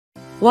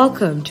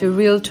Welcome to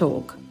Real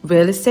Talk,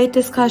 Real Estate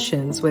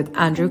Discussions with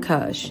Andrew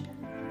Kirsch.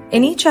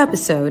 In each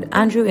episode,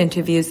 Andrew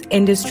interviews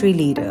industry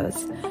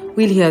leaders.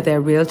 We'll hear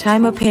their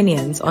real-time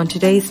opinions on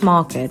today's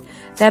market,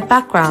 their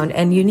background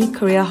and unique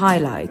career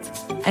highlights,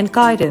 and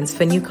guidance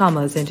for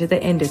newcomers into the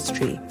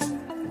industry.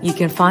 You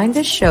can find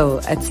this show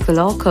at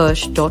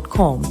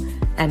scholarkirsch.com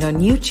and on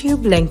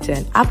YouTube,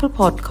 LinkedIn, Apple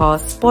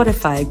Podcasts,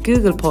 Spotify,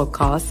 Google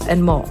Podcasts,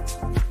 and more.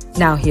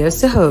 Now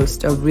here's the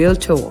host of Real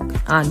Talk,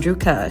 Andrew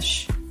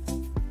Kirsch.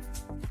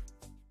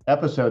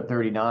 Episode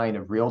 39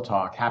 of Real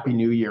Talk. Happy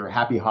New Year.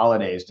 Happy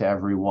holidays to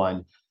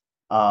everyone.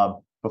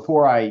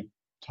 Before I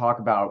talk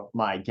about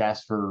my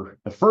guest for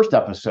the first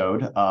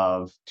episode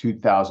of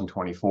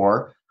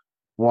 2024,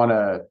 want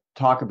to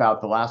talk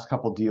about the last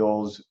couple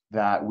deals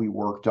that we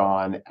worked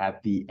on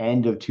at the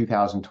end of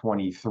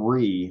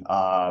 2023,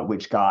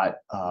 which got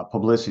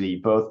publicity,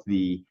 both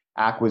the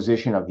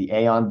acquisition of the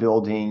Aon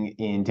building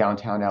in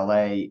downtown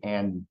LA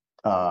and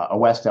a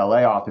West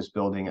LA office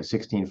building at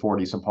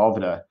 1640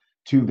 Sepulveda.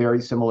 Two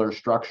very similar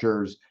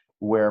structures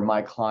where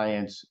my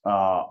clients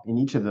in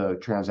each of the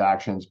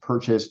transactions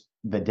purchased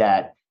the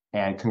debt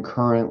and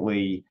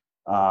concurrently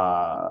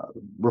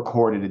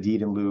recorded a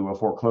deed in lieu of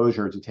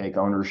foreclosure to take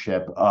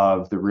ownership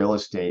of the real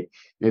estate.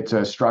 It's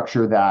a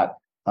structure that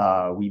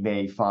we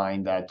may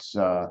find that's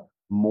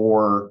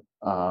more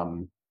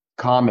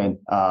common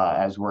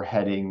as we're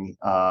heading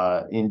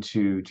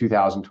into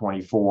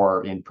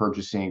 2024 in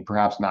purchasing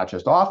perhaps not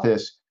just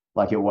office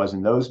like it was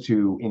in those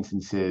two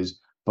instances,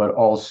 but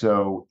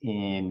also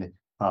in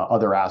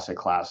other asset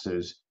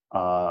classes,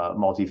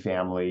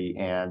 multifamily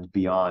and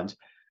beyond.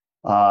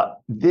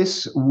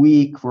 This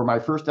week, for my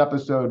first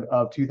episode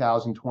of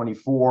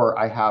 2024,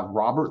 I have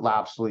Robert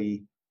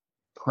Lapsley,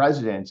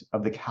 president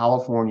of the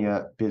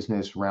California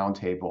Business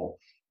Roundtable.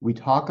 We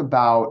talk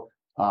about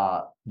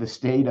the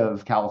state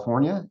of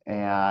California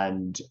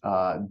and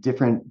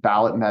different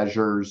ballot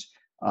measures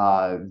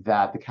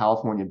that the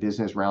California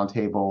Business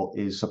Roundtable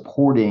is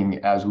supporting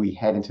as we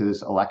head into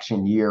this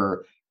election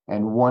year.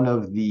 And one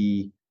of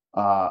the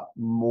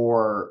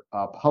more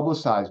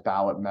publicized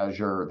ballot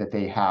measure that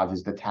they have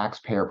is the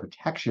Taxpayer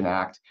Protection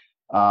Act,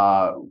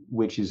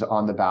 which is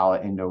on the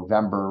ballot in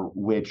November,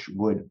 which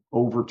would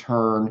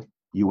overturn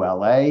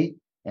ULA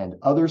and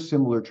other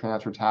similar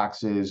transfer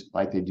taxes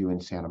like they do in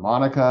Santa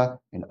Monica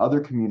and other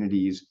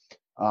communities.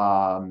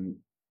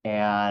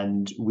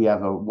 And we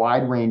have a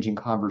wide-ranging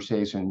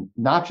conversation,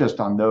 not just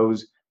on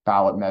those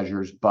ballot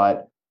measures,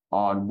 but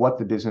on what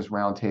the Business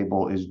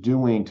Roundtable is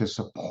doing to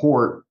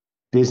support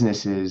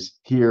businesses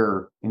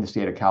here in the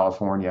state of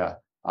California.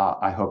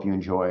 I hope you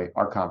enjoy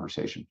our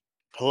conversation.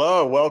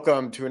 Hello,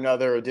 welcome to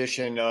another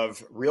edition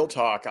of Real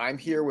Talk. I'm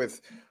here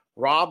with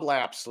Rob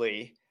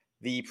Lapsley,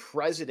 the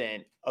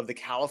president of the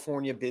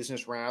California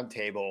Business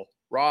Roundtable.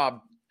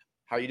 Rob,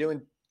 how are you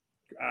doing?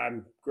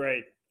 I'm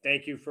great.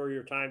 Thank you for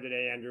your time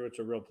today, Andrew. It's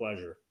a real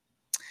pleasure.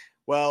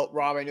 Well,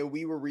 Rob, I know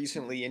we were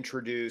recently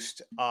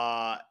introduced,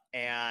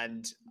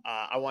 and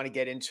I want to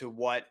get into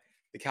what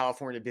the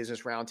California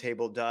Business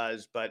Roundtable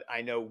does, but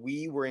I know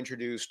we were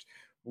introduced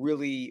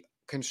really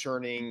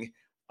concerning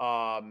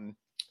the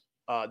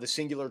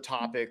singular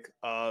topic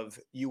of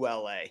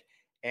ULA.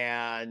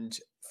 And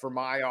for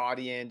my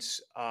audience,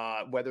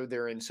 whether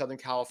they're in Southern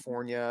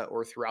California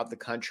or throughout the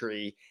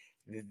country,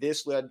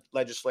 this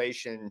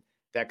legislation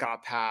that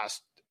got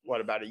passed,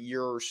 about a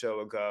year or so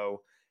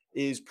ago,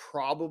 is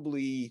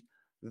probably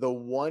the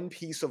one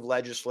piece of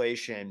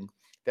legislation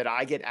that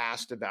I get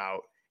asked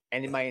about.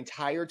 And in my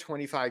entire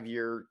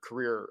 25-year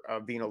career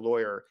of being a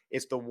lawyer,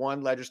 it's the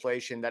one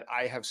legislation that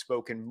I have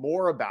spoken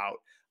more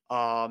about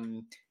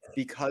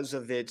because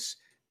of its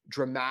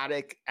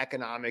dramatic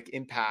economic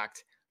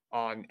impact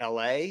on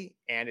LA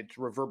and its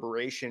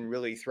reverberation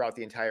really throughout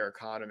the entire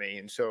economy.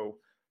 And so,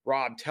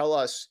 Rob, tell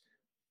us,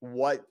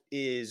 what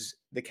is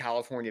the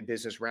California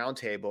Business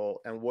Roundtable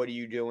and what are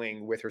you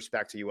doing with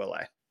respect to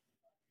ULA?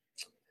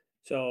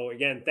 So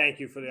again, thank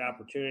you for the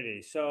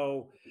opportunity.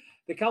 So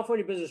the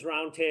California Business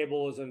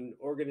Roundtable is an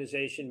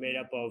organization made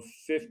up of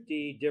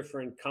 50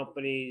 different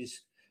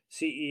companies,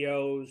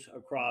 CEOs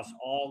across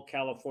all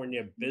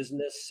California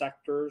business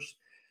sectors.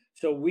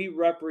 So we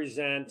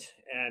represent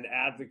and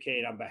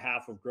advocate on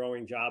behalf of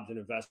growing jobs and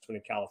investment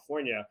in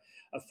California,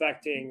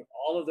 affecting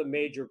all of the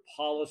major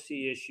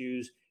policy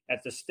issues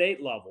at the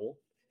state level,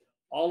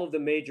 all of the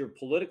major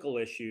political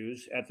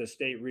issues at the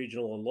state,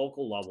 regional, and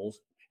local levels.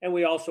 And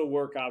we also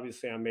work,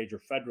 obviously, on major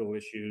federal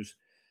issues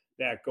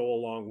that go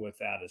along with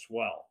that as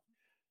well.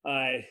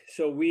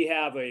 So we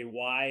have a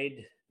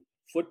wide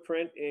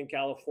footprint in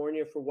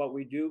California for what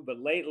we do. But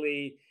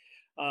lately,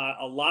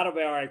 a lot of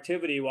our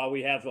activity, while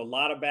we have a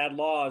lot of bad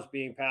laws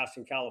being passed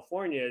in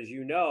California, as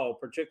you know,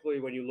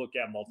 particularly when you look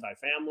at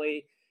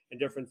multifamily and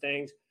different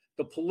things,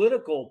 the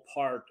political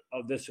part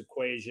of this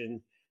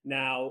equation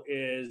now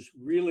is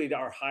really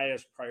our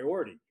highest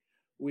priority.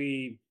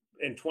 We,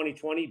 in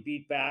 2020,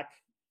 beat back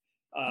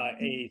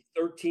a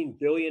 $13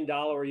 billion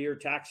a year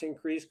tax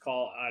increase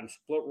on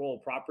split roll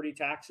property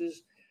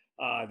taxes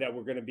that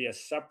were going to be a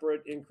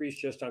separate increase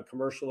just on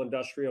commercial,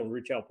 industrial, and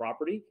retail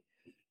property.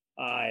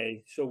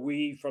 So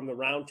we, from the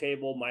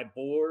Roundtable, my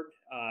board,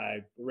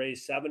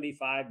 raised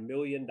 $75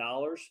 million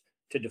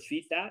to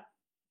defeat that.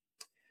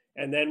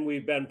 And then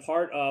we've been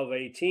part of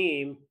a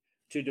team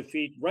to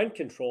defeat rent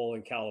control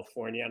in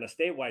California on a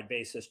statewide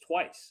basis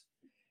twice.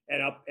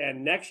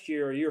 And next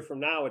year, a year from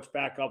now, it's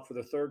back up for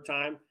the third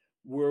time.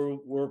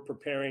 We're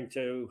preparing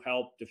to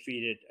help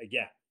defeat it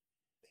again.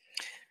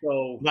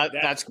 So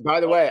that's by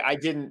the way, I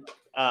didn't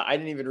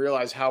even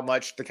realize how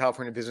much the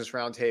California Business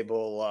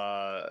Roundtable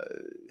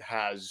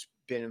has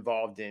been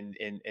involved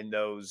in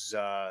those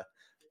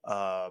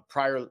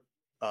prior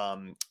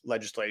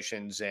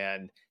legislations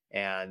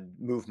and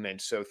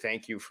movements. So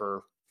thank you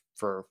for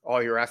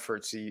all your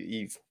efforts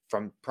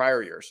from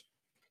prior years.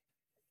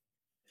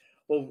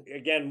 Well,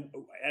 again,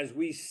 as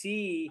we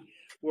see,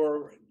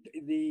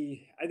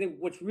 I think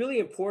what's really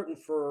important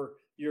for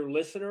your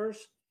listeners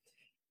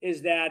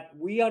is that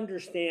we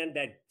understand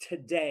that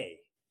today,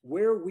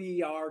 where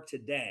we are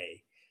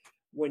today,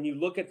 when you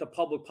look at the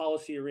public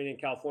policy arena in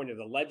California,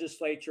 the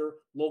legislature,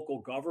 local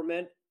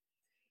government,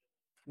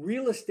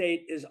 real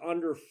estate is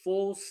under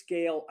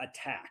full-scale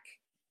attack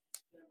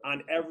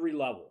on every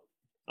level.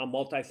 On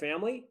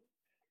multifamily,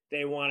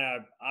 they want to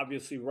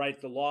obviously write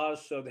the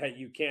laws so that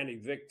you can't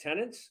evict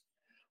tenants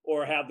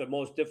or have the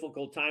most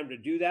difficult time to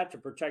do that to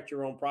protect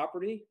your own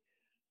property.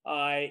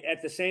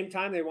 At the same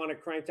time, they want to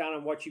crank down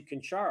on what you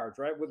can charge,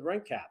 right, with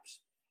rent caps.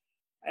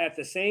 At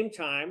the same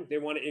time, they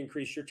want to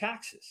increase your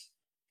taxes,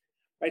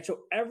 right? So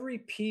every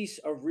piece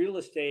of real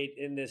estate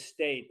in this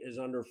state is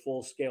under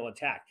full-scale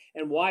attack.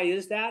 And why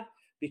is that?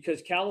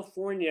 Because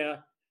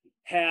California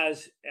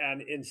has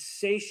an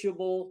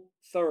insatiable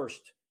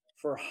thirst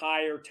for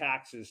higher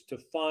taxes to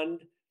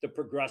fund the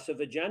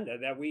progressive agenda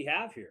that we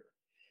have here.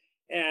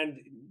 And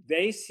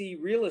they see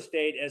real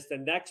estate as the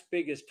next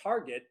biggest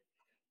target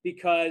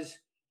because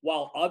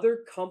while other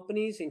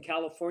companies in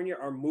California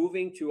are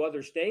moving to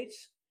other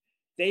states,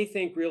 they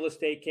think real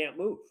estate can't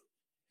move,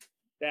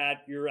 that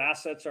your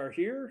assets are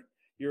here,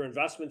 your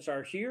investments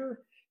are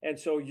here, and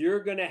so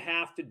you're going to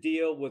have to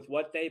deal with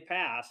what they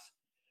pass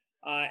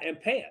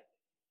and pay it.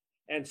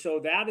 And so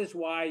that is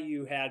why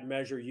you had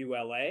Measure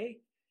ULA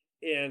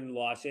in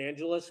Los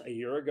Angeles a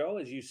year ago,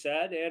 as you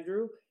said,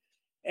 Andrew.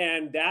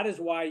 And that is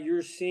why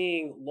you're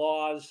seeing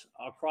laws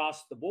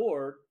across the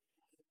board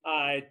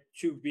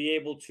to be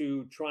able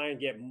to try and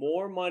get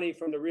more money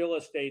from the real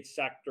estate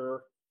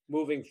sector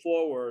moving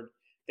forward.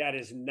 That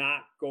is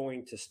not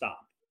going to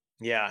stop.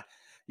 Yeah.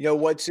 You know,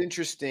 what's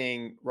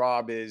interesting,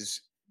 Rob,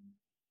 is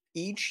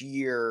each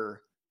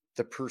year,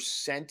 the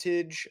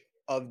percentage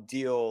of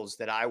deals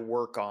that I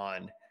work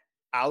on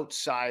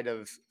outside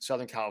of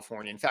Southern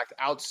California, in fact,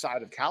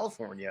 outside of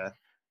California,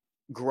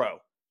 grow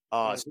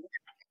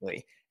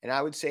significantly. And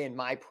I would say in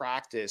my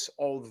practice,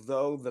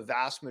 although the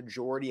vast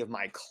majority of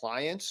my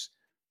clients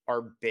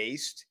are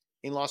based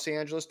in Los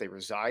Angeles, they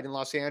reside in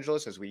Los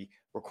Angeles as we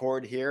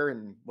record here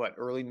in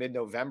early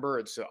mid-November.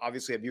 It's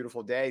obviously a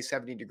beautiful day,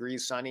 70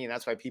 degrees, sunny, and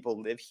that's why people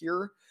live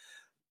here.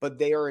 But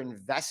they are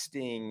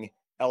investing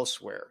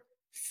elsewhere: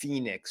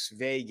 Phoenix,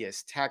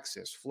 Vegas,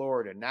 Texas,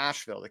 Florida,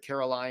 Nashville, the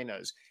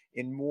Carolinas,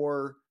 in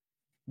more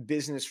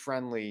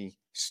business-friendly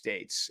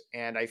states.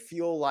 And I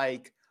feel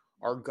like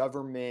our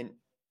government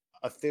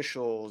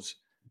officials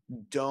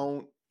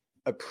don't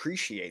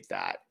appreciate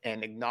that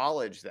and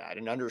acknowledge that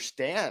and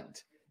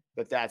understand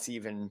that that's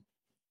even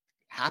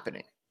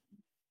happening.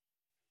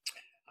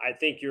 I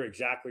think you're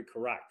exactly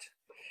correct.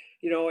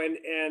 You know,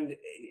 and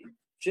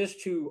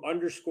just to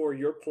underscore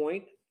your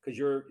point, because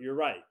you're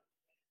right.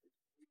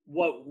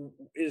 What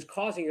is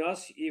causing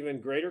us even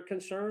greater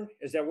concern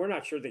is that we're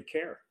not sure they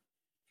care.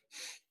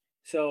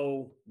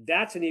 So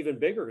that's an even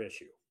bigger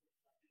issue,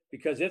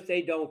 because if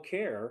they don't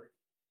care,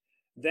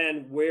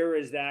 then where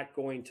is that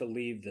going to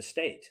leave the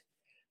state?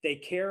 They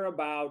care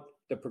about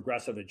the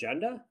progressive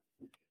agenda.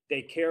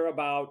 They care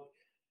about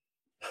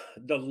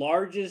the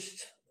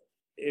largest,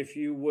 if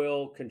you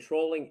will,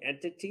 controlling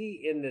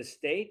entity in the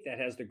state that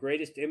has the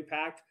greatest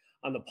impact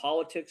on the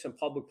politics and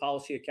public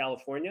policy of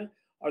California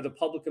are the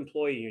public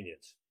employee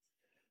unions.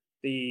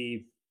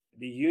 The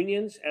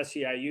unions,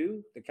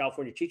 SEIU, the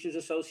California Teachers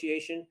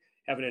Association,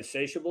 have an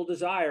insatiable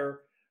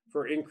desire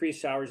for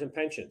increased salaries and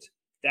pensions.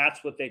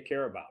 That's what they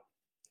care about.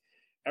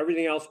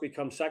 Everything else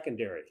becomes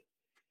secondary.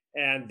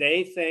 And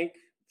they think,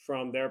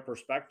 from their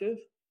perspective,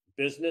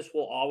 business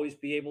will always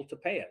be able to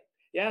pay it.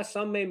 Yeah,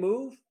 some may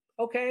move.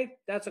 Okay,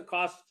 that's a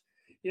cost.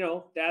 You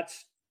know,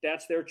 that's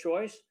their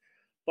choice.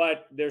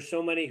 But there's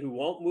so many who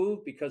won't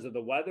move because of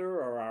the weather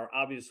or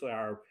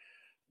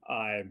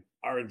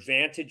our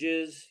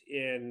advantages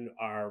in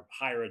our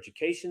higher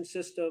education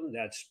system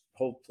that's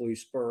hopefully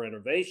spur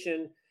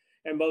innovation,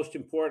 and most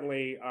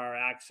importantly, our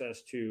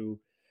access to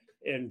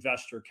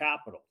investor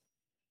capital.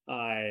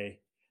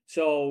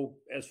 So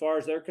as far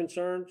as they're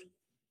concerned,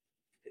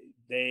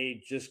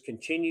 they just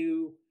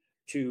continue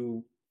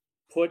to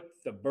put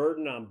the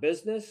burden on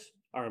business,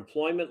 our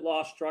employment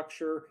law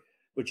structure,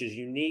 which is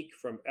unique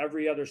from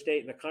every other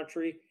state in the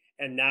country,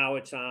 and now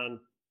it's on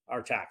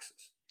our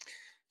taxes.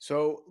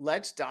 So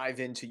let's dive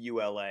into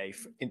ULA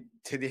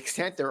to the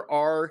extent there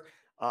are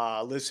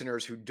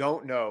listeners who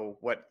don't know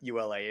what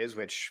ULA is,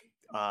 which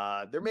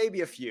there may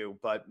be a few,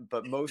 but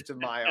most of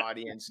my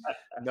audience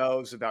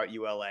knows about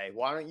ULA.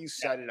 Why don't you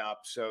set it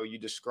up so you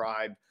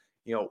describe,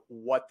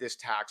 what this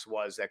tax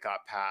was that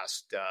got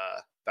passed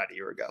about a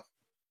year ago?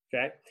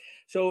 Okay.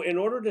 So in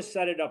order to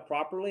set it up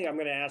properly, I'm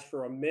going to ask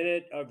for a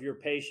minute of your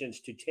patience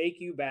to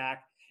take you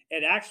back.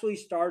 It actually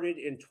started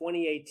in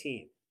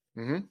 2018.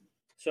 Mm-hmm.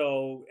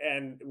 So,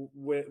 and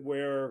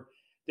where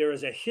there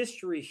is a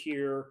history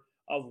here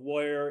of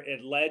where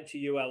it led to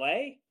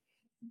ULA.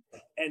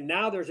 And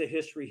now there's a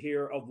history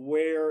here of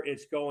where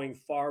it's going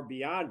far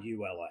beyond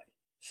ULA.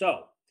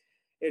 So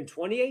in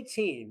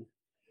 2018,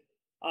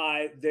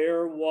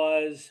 there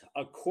was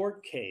a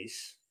court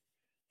case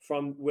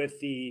with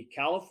the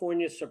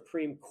California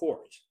Supreme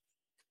Court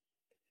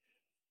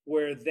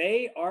where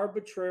they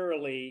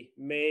arbitrarily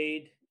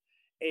made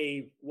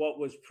what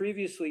was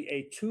previously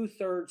a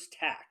 2/3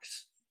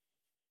 tax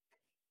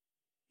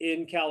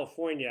in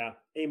California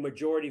a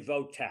majority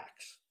vote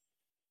tax.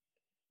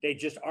 They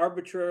just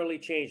arbitrarily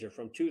changed it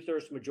from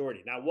 2/3 to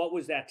majority. Now, what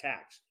was that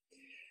tax?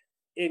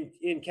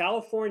 In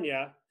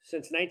California,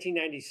 since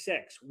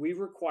 1996, we've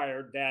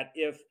required that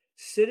if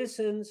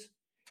citizens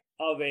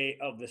of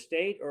the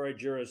state or a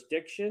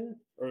jurisdiction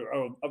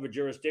or of a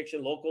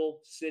jurisdiction, local,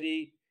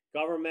 city,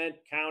 government,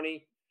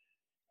 county,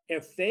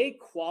 if they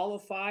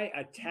qualify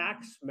a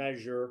tax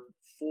measure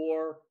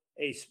for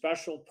a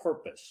special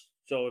purpose,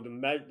 so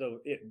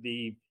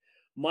the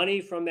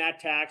money from that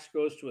tax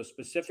goes to a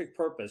specific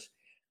purpose,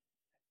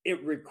 it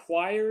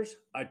requires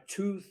a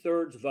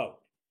 2/3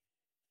 vote.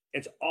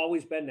 It's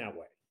always been that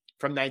way.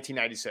 From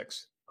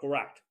 1996.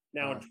 Correct.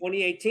 Now, in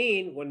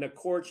 2018, when the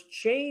courts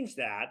changed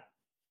that,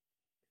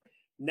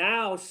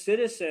 now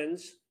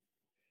citizens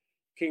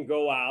can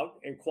go out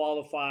and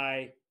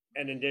qualify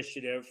an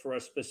initiative for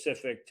a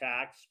specific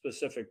tax,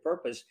 specific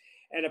purpose,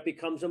 and it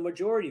becomes a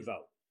majority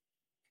vote.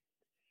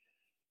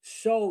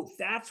 So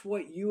that's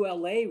what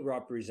ULA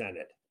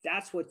represented.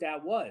 That's what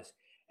that was.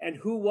 And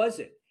who was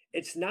it?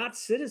 It's not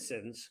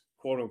citizens,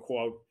 quote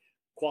unquote,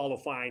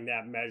 qualifying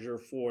that measure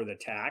for the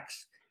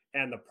tax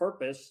and the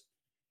purpose.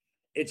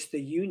 It's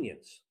the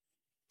unions.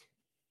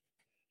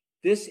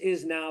 This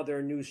is now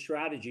their new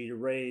strategy to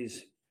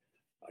raise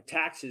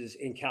taxes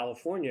in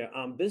California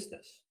on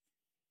business.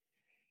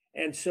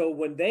 And so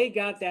when they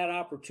got that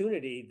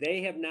opportunity,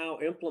 they have now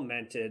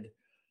implemented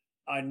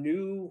a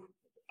new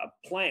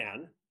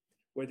plan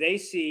where they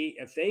see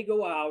if they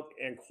go out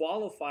and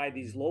qualify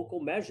these local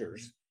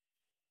measures,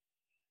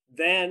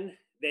 then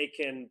they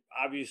can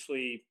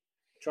obviously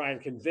try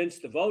and convince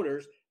the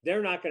voters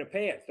they're not going to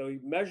pay it. So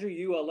Measure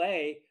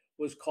ULA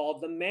was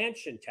called the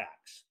mansion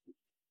tax,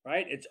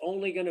 right? It's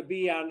only going to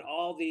be on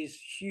all these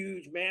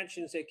huge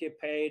mansions that get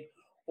paid,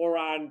 or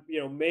on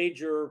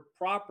major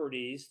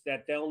properties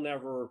that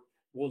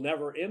will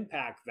never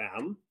impact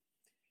them.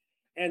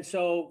 And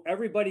so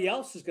everybody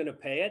else is going to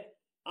pay it.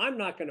 I'm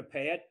not going to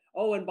pay it.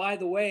 Oh, and by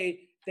the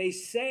way, they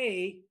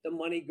say the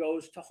money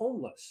goes to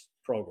homeless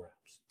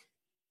programs.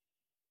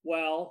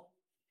 Well,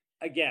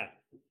 again,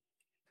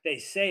 they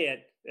say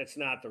it, it's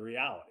not the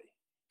reality.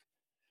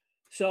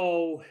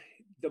 So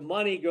the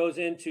money goes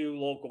into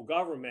local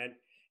government,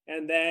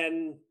 and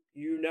then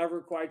you're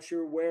never quite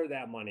sure where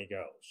that money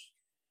goes.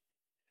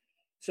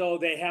 So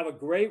they have a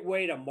great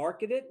way to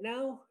market it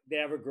now. They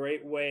have a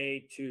great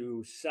way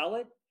to sell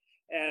it.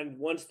 And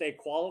once they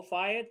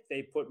qualify it,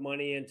 they put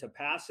money in to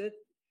pass it.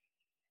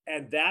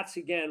 And that's,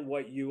 again,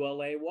 what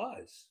ULA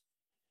was.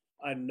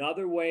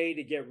 Another way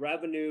to get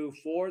revenue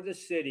for the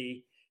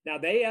city. Now,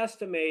 they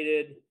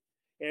estimated,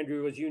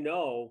 Andrew, as you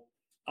know,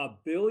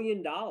 $1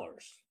 billion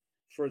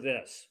for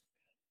this.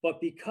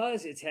 But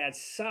because it's had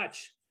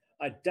such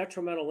a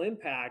detrimental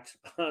impact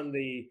on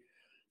the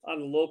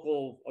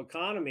local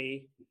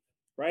economy,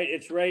 right?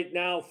 It's right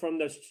now from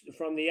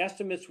the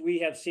estimates we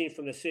have seen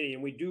from the city,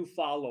 and we do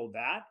follow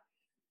that.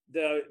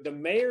 The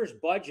mayor's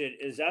budget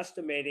is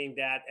estimating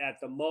that at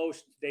the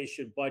most they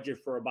should budget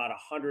for about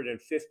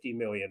 $150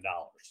 million,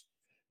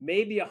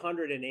 maybe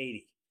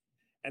 180,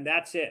 and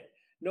that's it.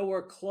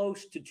 Nowhere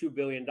close to $2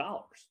 billion,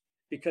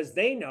 because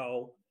they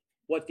know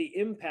what the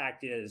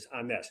impact is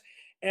on this.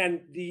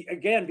 And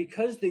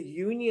because the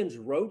unions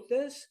wrote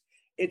this,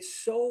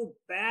 it's so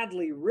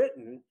badly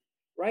written,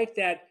 right,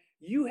 that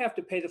you have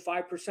to pay the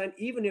 5%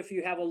 even if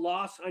you have a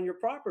loss on your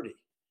property,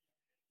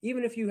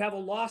 even if you have a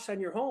loss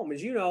on your home.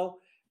 As you know,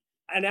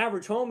 an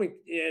average home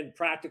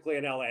practically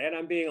in LA, and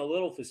I'm being a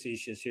little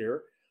facetious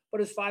here,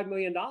 but it's $5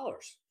 million,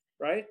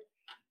 right?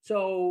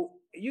 So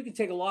you can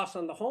take a loss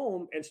on the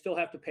home and still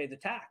have to pay the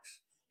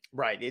tax.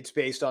 Right. It's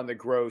based on the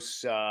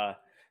gross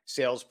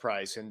sales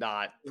price and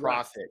not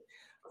profit.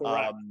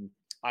 Correct.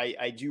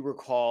 I do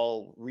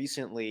recall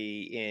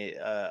recently,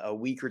 a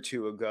week or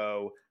two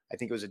ago, I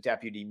think it was a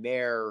deputy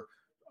mayor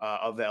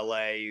of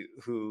LA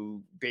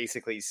who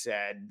basically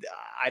said,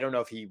 I don't know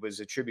if he was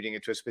attributing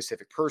it to a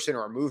specific person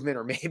or a movement,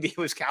 or maybe it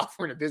was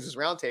California Business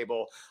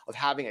Roundtable, of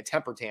having a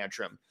temper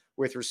tantrum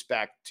with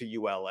respect to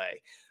ULA.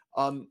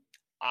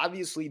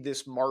 Obviously,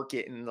 this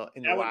market in the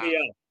that would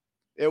be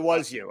It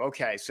was you.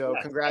 Okay. So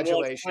Yes,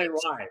 congratulations. I will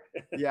explain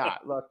why. Yeah.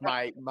 Look,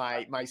 my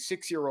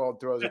 6-year-old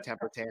throws a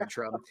temper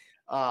tantrum.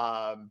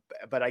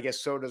 But I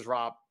guess so does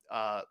Rob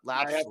I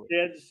have Lapsley.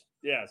 kids.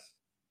 Yes.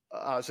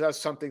 So that's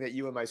something that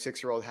you and my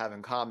 6-year-old have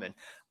in common.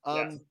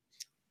 Yes.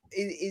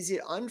 Is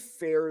it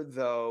unfair,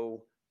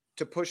 though,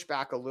 to push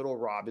back a little,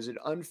 Rob? Is it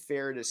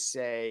unfair to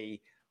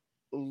say,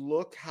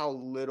 look how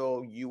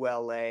little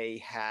ULA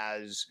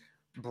has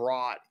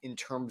brought in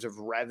terms of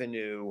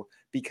revenue,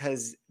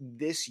 because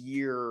this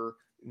year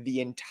the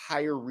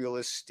entire real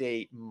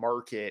estate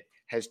market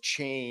has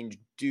changed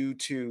due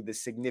to the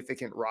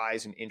significant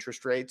rise in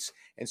interest rates?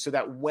 And so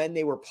that when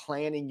they were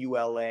planning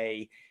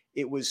ULA,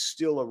 it was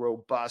still a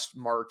robust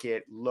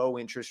market, low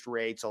interest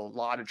rates, a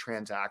lot of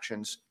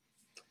transactions.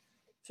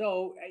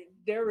 So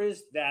there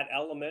is that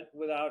element.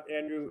 Without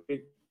Andrew,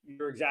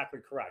 you're exactly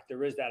correct.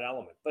 There is that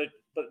element. But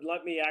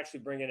let me actually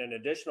bring in an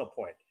additional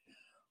point.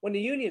 When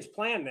the unions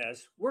planned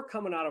this, we're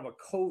coming out of a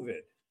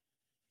COVID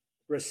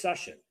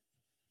recession,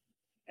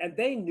 and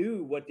they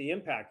knew what the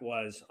impact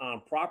was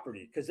on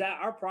property, because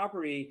our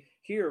property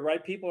here,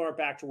 right? People aren't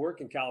back to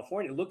work in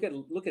California. Look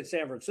at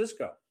San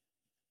Francisco,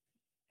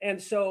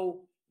 and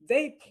so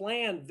they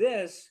planned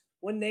this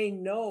when they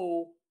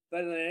know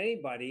better than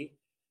anybody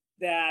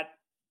that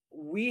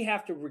we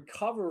have to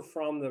recover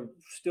from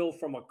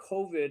a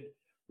COVID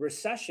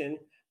recession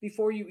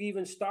before you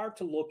even start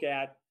to look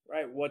at,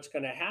 right, what's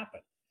going to happen.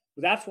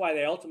 That's why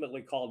they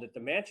ultimately called it the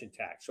mansion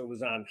tax. So it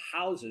was on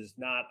houses,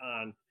 not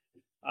on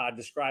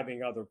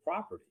describing other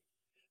property.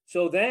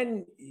 So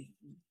then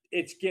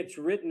it gets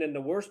written in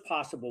the worst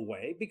possible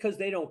way because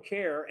they don't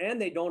care and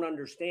they don't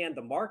understand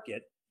the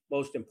market,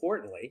 most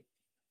importantly.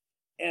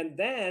 And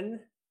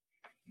then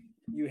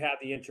you have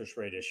the interest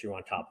rate issue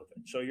on top of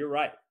it. So you're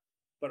right.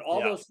 But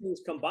all those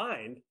things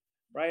combined,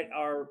 right,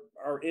 are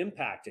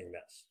impacting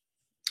this.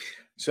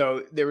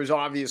 So there was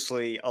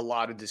obviously a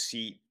lot of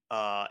deceit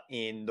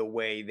in the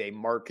way they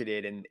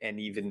marketed and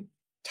even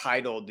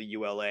titled the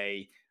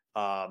ULA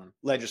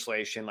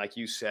legislation, like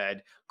you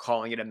said,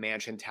 calling it a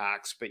mansion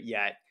tax, but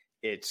yet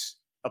it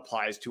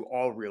applies to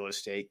all real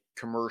estate,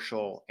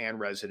 commercial and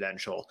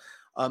residential.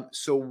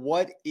 So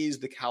what is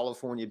the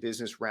California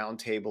Business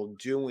Roundtable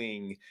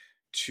doing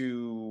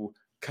to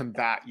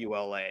combat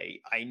ULA?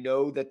 I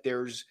know that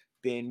there's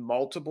been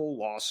multiple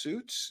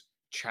lawsuits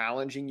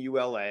challenging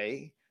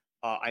ULA.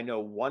 I know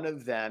one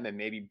of them and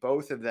maybe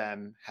both of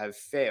them have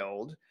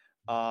failed.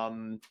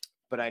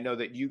 But I know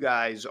that you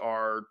guys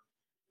are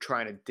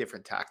trying a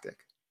different tactic.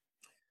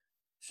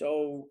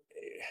 So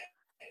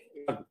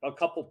a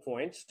couple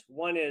points.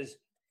 One is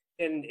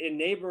in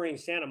neighboring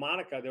Santa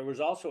Monica, there was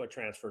also a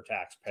transfer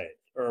tax paid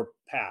or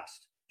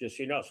passed, just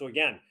so you know. So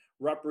again,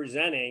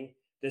 representing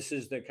this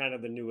is the kind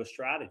of the newest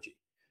strategy.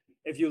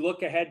 If you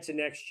look ahead to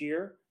next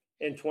year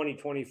in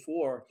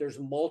 2024, there's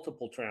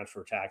multiple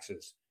transfer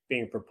taxes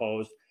being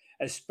proposed,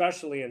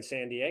 especially in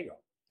San Diego,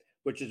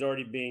 which is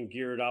already being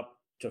geared up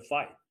to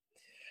fight.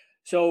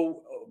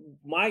 So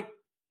my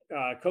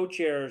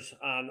co-chairs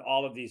on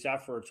all of these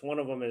efforts, one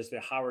of them is the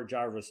Howard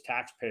Jarvis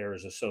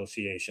Taxpayers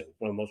Association,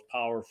 one of the most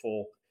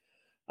powerful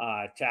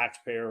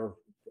taxpayer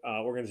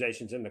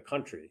organizations in the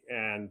country,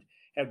 and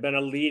have been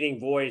a leading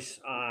voice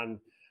on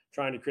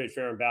trying to create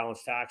fair and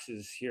balanced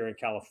taxes here in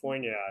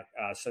California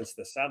since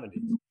the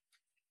 70s.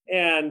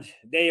 And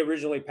they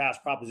originally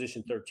passed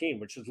Proposition 13,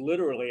 which is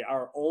literally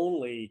our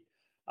only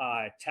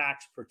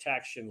tax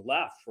protection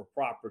left for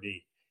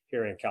property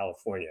here in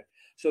California.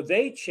 So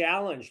they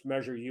challenged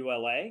Measure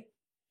ULA.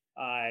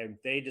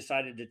 They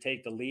decided to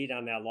take the lead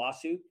on that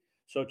lawsuit.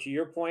 So to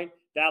your point,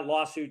 that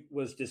lawsuit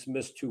was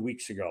dismissed 2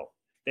 weeks ago.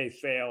 They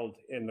failed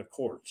in the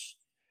courts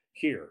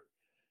here.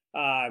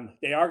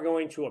 They are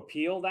going to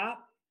appeal that.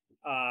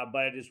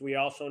 But as we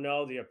also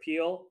know, the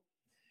appeal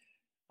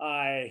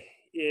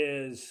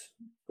is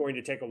going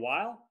to take a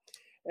while.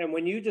 And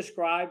when you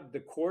describe the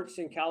courts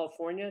in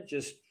California,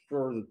 just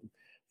for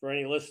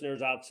any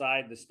listeners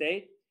outside the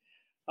state,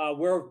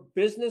 where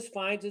business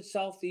finds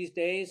itself these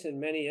days in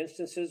many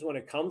instances when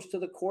it comes to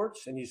the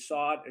courts, and you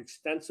saw it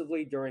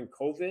extensively during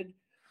COVID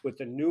with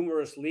the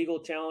numerous legal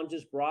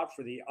challenges brought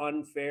for the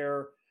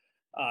unfair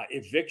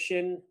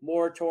eviction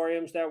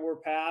moratoriums that were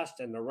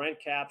passed and the rent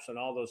caps and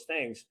all those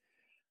things.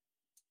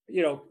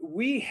 You know,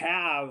 we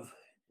have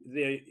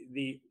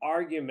the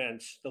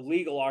arguments, the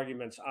legal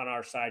arguments on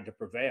our side to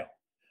prevail.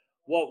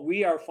 What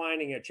we are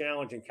finding a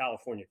challenge in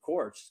California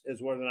courts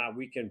is whether or not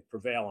we can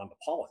prevail on the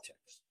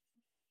politics.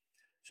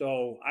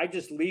 So I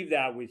just leave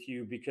that with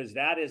you because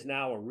that is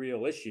now a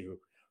real issue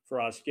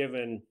for us,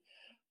 given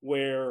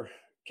where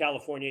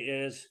California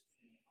is.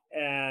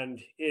 And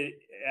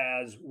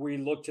as we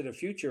look to the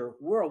future,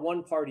 we're a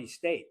one-party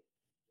state.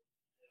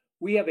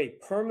 We have a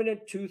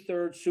permanent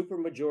 2/3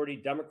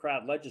 supermajority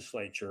Democrat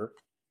legislature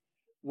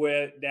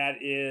that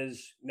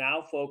is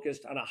now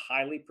focused on a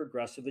highly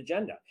progressive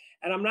agenda.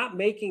 And I'm not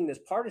making this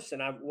partisan.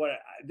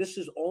 This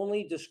is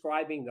only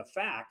describing the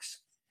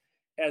facts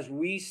as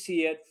we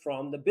see it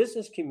from the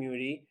business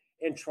community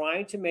and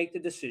trying to make the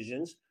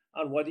decisions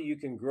on whether you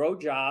can grow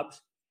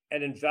jobs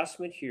an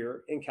investment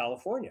here in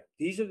California.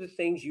 These are the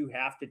things you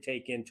have to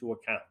take into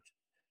account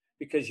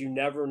because you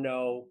never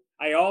know.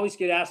 I always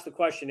get asked the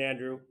question,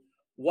 Andrew,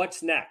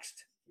 what's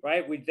next,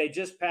 right? They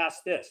just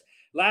passed this.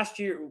 Last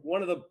year,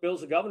 one of the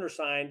bills the governor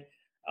signed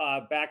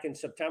back in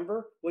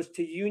September was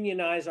to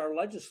unionize our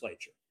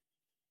legislature.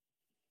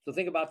 So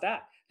think about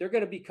that. They're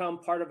going to become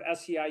part of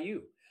SEIU.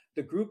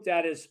 The group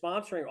that is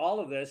sponsoring all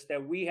of this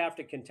that we have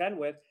to contend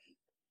with,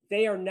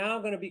 they are now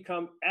going to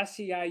become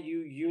SEIU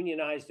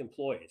unionized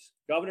employees.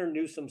 Governor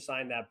Newsom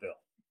signed that bill.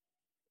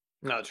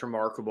 No, it's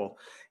remarkable.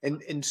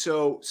 And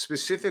so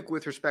specific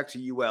with respect to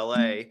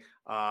ULA,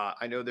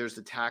 I know there's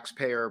the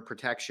Taxpayer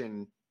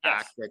Protection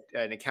Act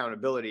and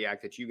Accountability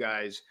Act that you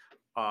guys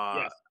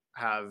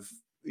have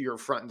your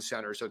front and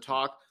center. So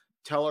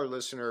tell our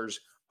listeners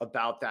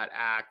about that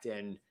act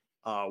and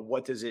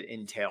what does it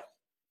entail?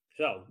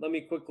 So let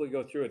me quickly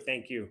go through it.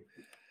 Thank you.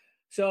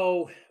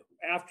 So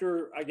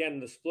after, again,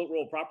 the split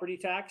roll property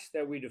tax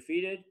that we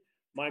defeated,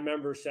 my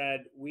members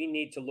said we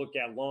need to look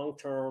at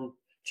long-term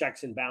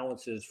checks and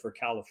balances for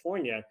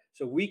California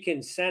so we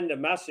can send a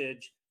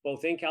message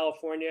both in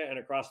California and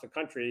across the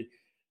country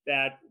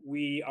that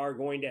we are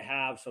going to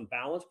have some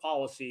balanced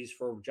policies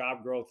for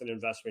job growth and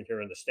investment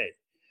here in the state.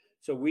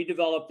 So we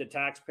developed the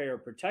Taxpayer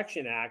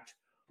Protection Act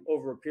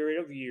over a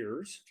period of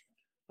years.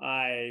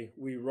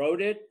 We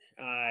wrote it,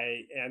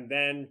 and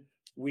then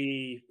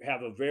we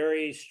have a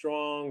very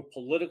strong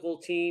political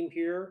team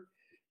here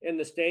in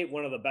the state,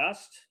 one of the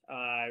best,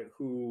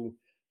 who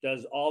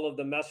does all of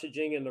the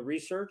messaging and the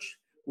research.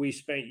 We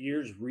spent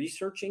years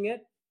researching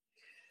it.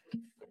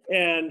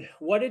 And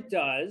what it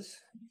does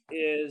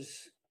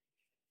is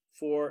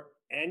for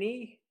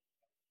any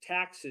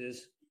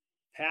taxes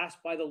passed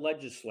by the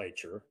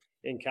legislature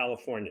in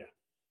California,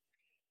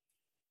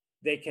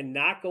 they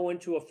cannot go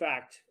into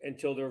effect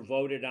until they're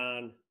voted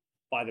on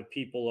by the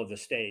people of the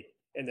state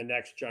in the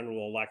next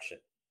general election.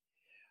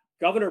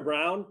 Governor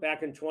Brown,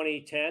 back in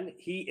 2010,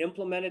 he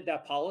implemented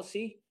that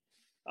policy.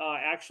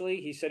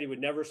 Actually, he said he would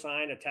never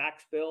sign a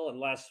tax bill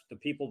unless the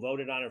people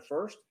voted on it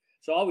first.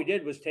 So all we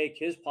did was take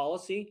his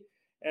policy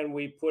and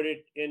we put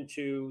it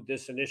into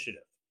this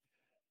initiative.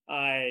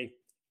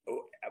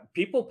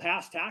 People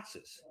passed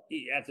taxes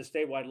at the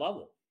statewide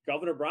level.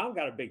 Governor Brown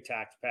got a big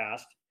tax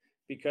passed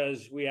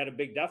because we had a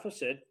big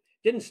deficit.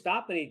 Didn't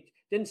stop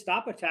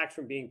a tax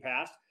from being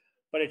passed,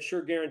 but it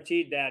sure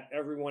guaranteed that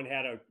everyone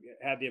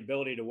had the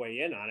ability to weigh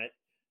in on it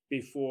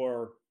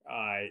before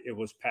it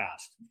was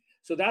passed.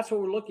 So that's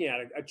what we're looking at,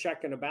 a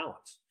check and a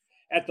balance.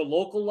 At the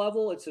local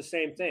level, it's the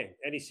same thing.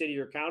 Any city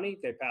or county,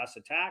 they pass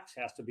a tax,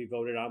 has to be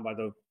voted on by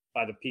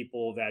the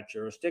people of that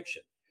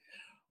jurisdiction.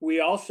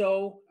 We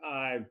also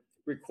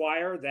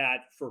require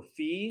that for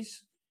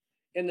fees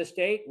in the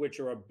state, which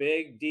are a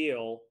big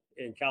deal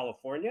in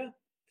California,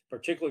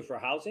 particularly for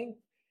housing,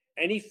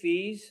 any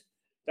fees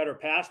that are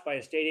passed by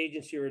a state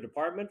agency or a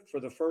department for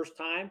the first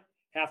time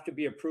have to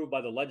be approved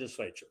by the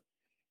legislature.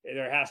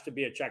 There has to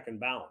be a check and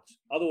balance.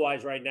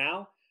 Otherwise, right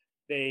now,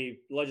 the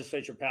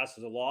legislature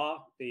passes a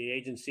law, the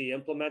agency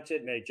implements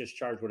it, and they just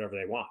charge whatever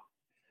they want.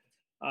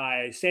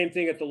 Same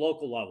thing at the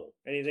local level.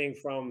 Anything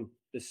from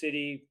the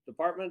city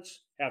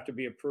departments have to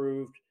be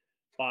approved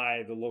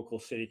by the local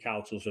city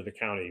councils or the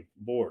county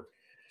board.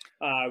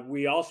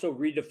 We also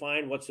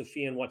redefine what's a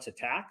fee and what's a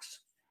tax.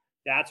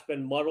 That's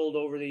been muddled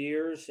over the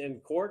years in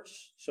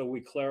courts, so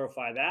we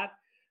clarify that.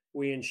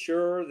 We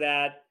ensure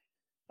that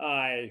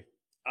a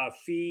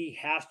fee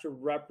has to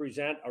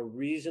represent a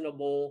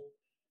reasonable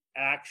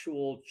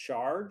actual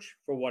charge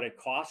for what it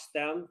costs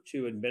them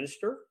to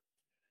administer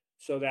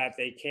so that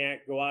they can't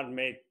go out and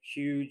make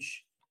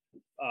huge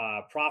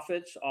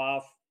profits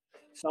off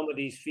some of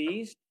these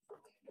fees.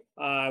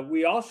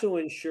 We also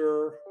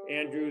ensure,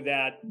 Andrew,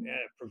 that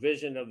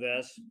provision of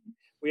this,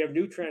 we have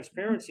new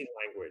transparency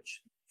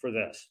language for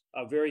this,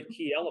 a very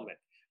key element.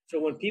 So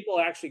when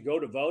people actually go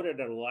to vote at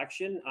an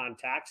election on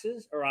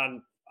taxes or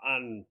on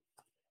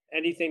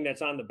anything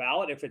that's on the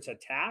ballot, if it's a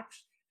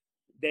tax,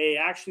 they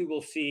actually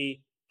will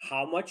see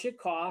how much it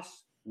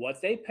costs,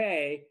 what they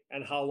pay,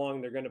 and how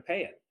long they're going to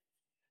pay it.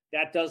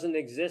 That doesn't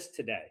exist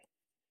today.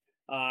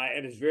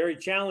 And it's very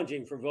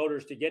challenging for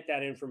voters to get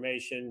that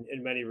information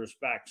in many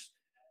respects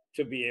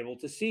to be able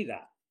to see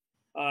that.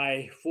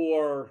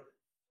 For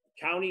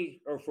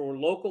county or for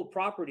local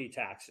property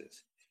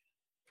taxes,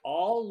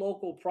 all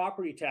local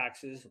property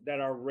taxes that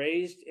are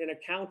raised in a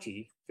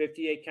county,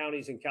 58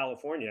 counties in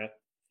California,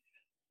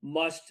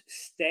 must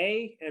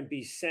stay and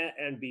be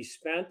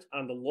spent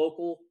on the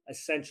local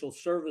essential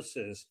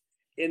services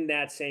in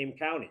that same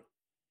county.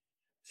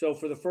 So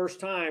for the first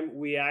time,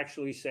 we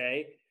actually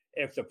say,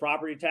 if the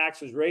property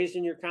tax is raised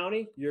in your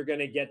county, you're going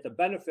to get the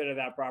benefit of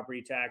that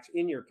property tax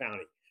in your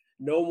county.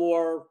 No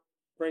more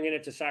bringing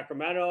it to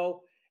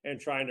Sacramento and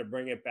trying to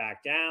bring it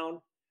back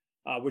down,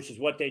 which is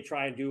what they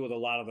try and do with a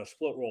lot of the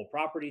split roll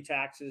property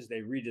taxes.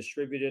 They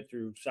redistribute it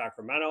through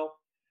Sacramento.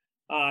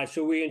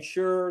 So we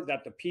ensure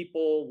that the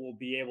people will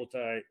be able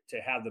to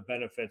have the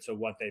benefits of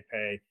what they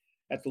pay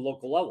at the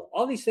local level.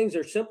 All these things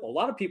are simple. A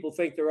lot of people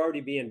think they're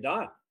already being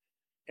done,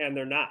 and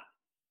they're not.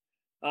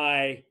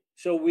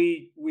 So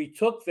we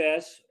took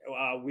this,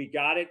 we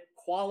got it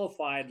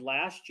qualified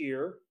last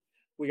year.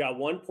 We got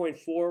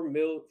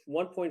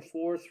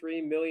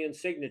 1.43 million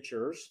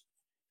signatures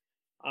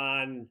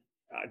on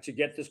to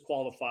get this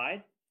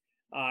qualified.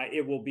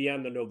 It will be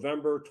on the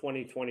November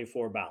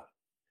 2024 ballot.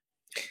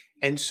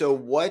 And so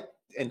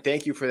and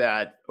thank you for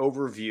that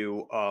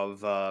overview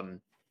of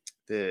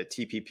the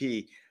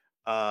TPP.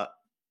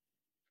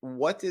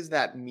 What does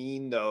that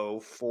mean, though,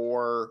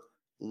 for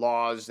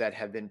laws that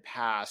have been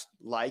passed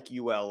like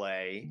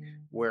ULA,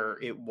 where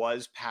it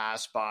was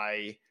passed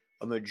by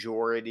a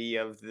majority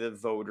of the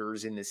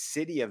voters in the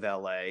city of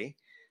LA,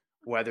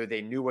 whether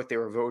they knew what they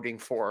were voting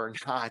for or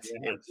not, Yes.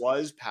 It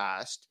was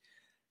passed.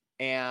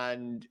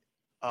 And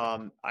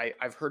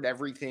I've heard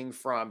everything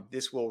from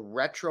this will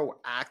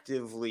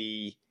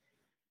retroactively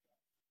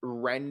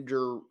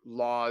render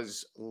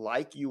laws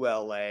like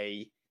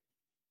ULA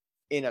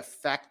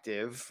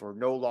ineffective or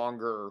no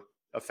longer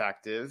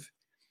effective,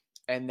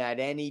 and that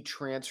any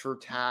transfer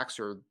tax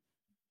or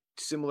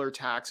similar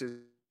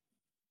taxes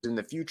in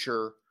the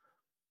future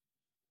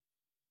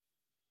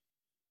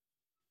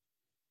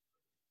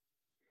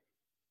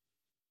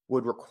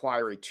would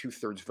require a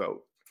 2/3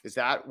 vote. Is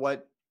that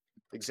what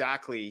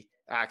exactly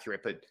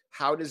accurate? But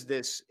how does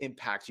this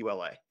impact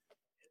ULA?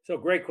 So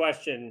great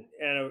question,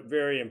 and a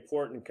very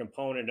important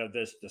component of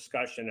this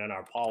discussion and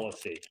our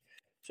policy.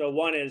 So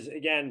one is,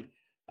 again,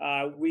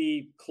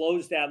 we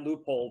closed that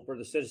loophole for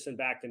the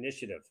citizen-backed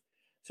initiative.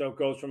 So it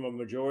goes from a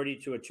majority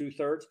to a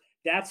 2/3.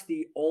 That's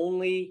the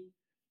only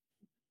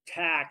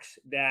tax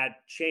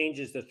that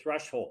changes the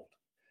threshold.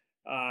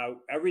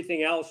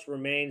 Everything else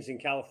remains in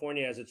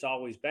California as it's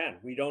always been.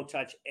 We don't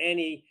touch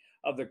any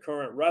of the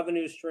current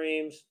revenue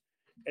streams,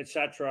 et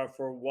cetera,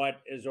 for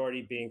what is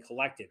already being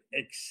collected,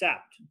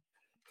 except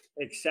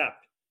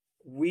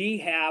we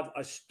have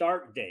a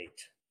start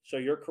date. So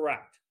you're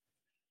correct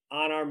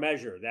on our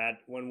measure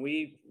that when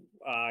we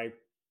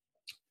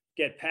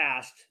get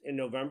passed in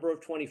November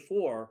of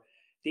 24,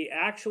 the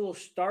actual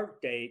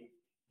start date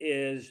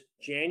is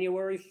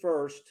January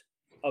 1st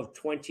of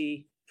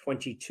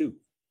 2022.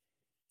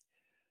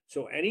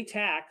 So any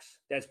tax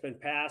that's been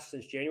passed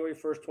since January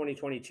 1st,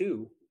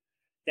 2022,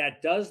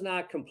 that does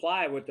not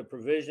comply with the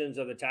provisions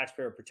of the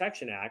Taxpayer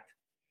Protection Act,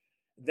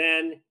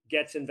 then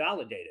gets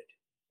invalidated.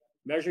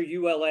 Measure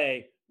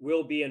ULA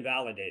will be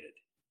invalidated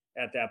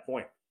at that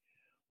point.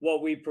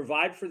 What we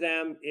provide for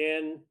them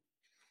in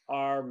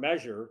our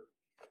measure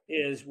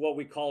is what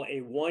we call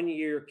a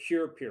 1-year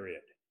cure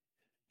period.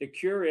 The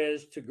cure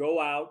is to go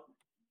out,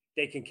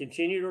 they can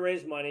continue to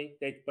raise money,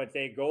 but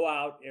they go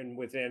out and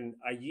within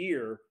a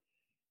year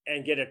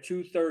and get a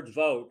 2/3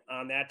 vote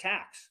on that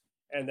tax.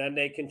 And then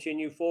they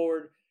continue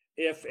forward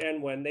if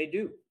and when they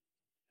do.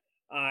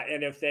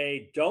 And if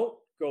they don't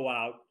go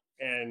out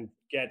and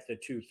get the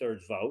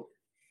 2/3 vote,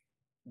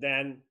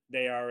 then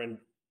they are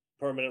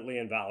permanently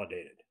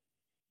invalidated.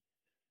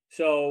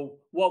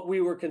 So what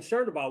we were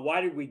concerned about,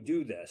 why did we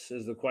do this,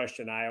 is the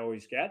question I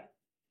always get.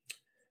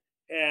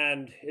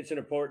 And it's an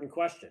important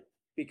question,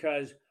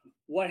 because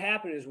what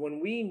happened is when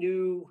we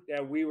knew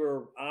that we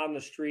were on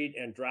the street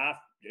and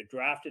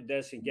drafted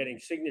this and getting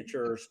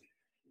signatures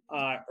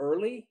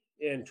early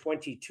in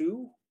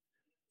 22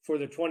 for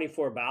the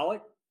 24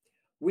 ballot,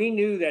 we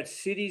knew that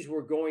cities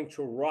were going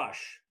to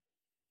rush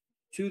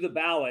to the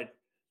ballot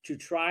to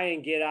try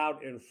and get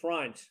out in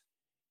front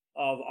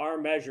of our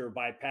measure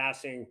by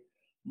passing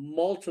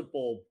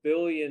multiple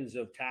billions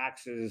of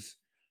taxes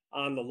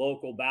on the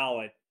local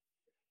ballot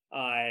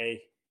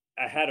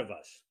ahead of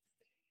us.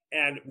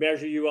 And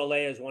Measure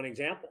ULA is one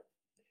example.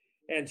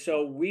 And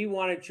so we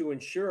wanted to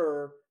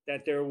ensure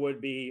that there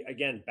would be,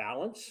 again,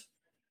 balance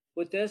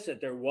with this, that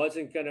there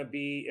wasn't going to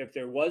be, if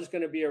there was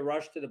going to be a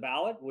rush to the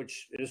ballot,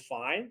 which is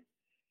fine,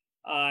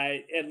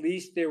 at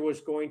least there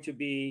was going to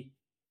be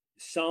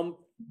some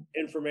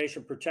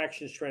information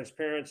protections,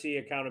 transparency,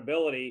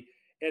 accountability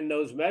in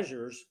those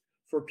measures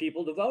for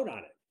people to vote on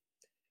it.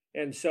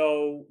 And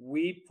so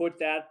we put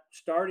that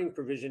starting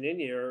provision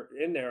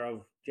in there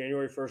of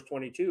January 1st,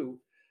 22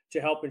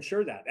 to help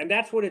ensure that. And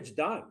that's what it's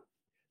done.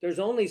 There's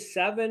only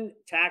 7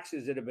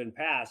 taxes that have been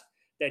passed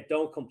that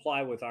don't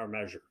comply with our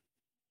measure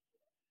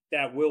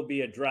that will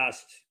be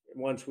addressed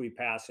once we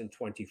pass in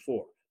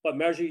 24. But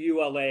Measure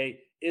ULA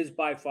is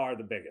by far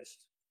the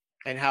biggest.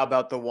 And how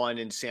about the one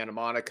in Santa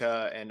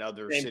Monica and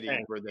other cities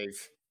where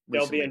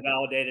they'll be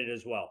invalidated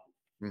as well?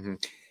 Mm-hmm.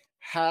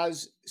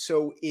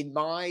 So in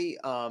my,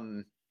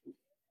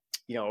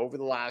 over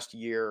the last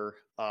year,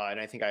 and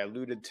I think I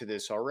alluded to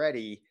this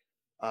already,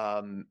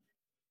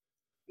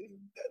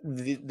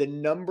 the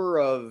number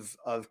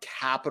of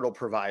capital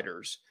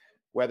providers,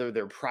 whether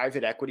they're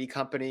private equity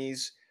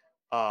companies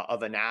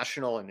of a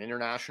national and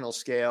international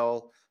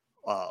scale,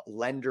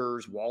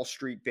 lenders, Wall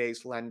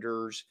Street-based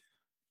lenders,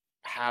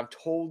 have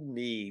told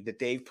me that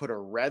they've put a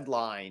red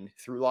line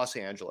through Los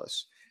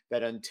Angeles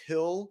that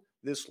until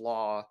this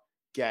law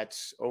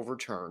gets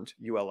overturned,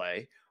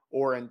 ULA,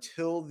 or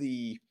until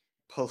the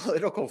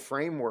political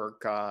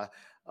framework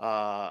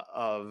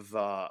of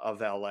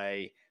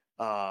LA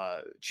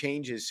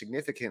changes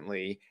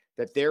significantly,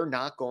 that they're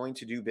not going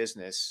to do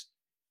business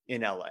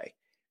in LA.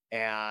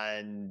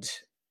 And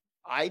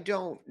I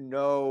don't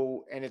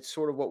know, and it's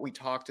sort of what we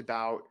talked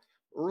about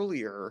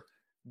earlier,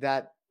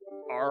 that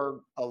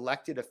our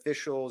elected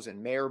officials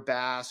and Mayor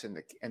Bass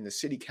and the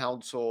city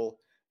council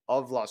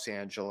of Los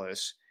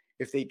Angeles,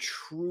 if they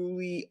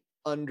truly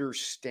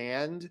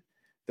understand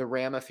the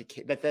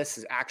ramification that this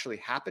is actually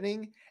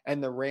happening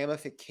and the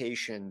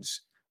ramifications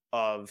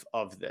of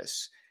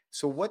this.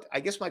 So what,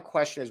 I guess my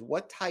question is,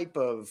 what type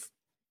of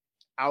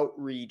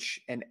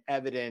outreach and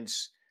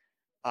evidence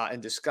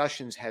and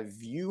discussions have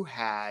you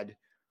had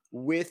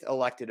with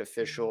elected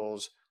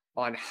officials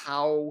on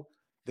how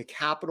the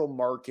capital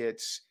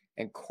markets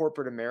and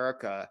corporate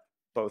America,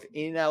 both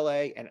in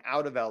LA and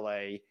out of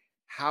LA,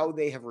 how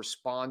they have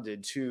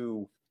responded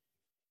to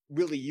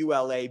really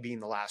ULA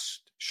being the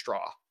last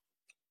straw?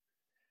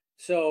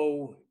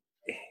 So,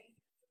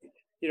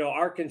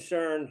 our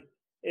concern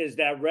is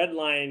that red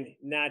line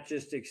not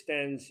just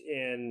extends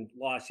in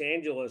Los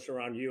Angeles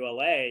around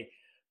ULA,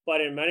 but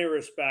in many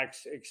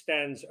respects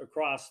extends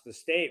across the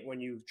state when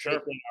you take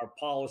in our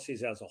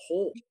policies as a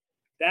whole.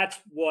 That's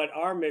what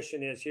our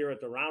mission is here at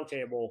the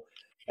Roundtable,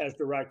 as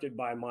directed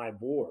by my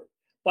board.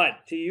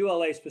 But to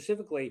ULA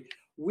specifically,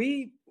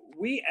 we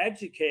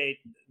educate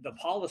the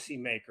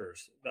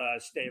policymakers, the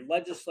state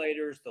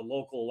legislators, the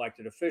local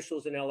elected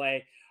officials in LA.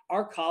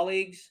 Our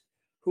colleagues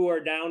who are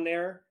down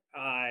there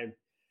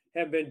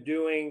have been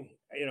doing,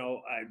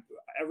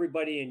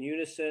 everybody in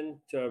unison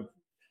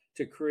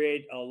to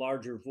create a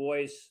larger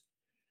voice,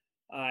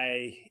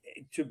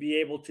 to be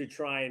able to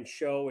try and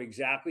show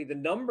exactly. The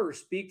numbers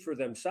speak for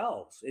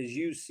themselves, as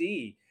you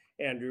see,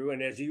 Andrew,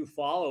 and as you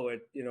follow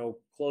it,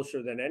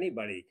 closer than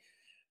anybody.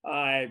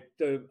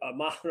 The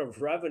amount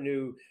of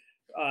revenue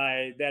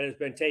that has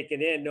been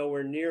taken in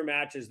nowhere near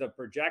matches the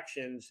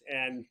projections,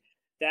 and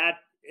that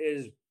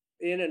is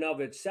in and of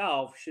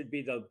itself should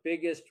be the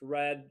biggest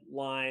red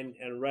line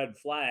and red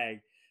flag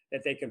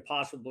that they can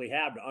possibly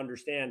have to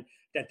understand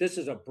that this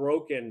is a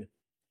broken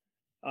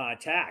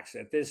tax,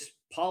 that this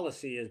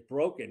policy is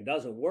broken,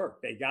 doesn't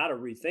work. They got to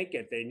rethink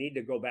it. They need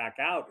to go back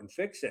out and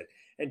fix it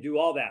and do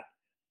all that.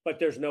 But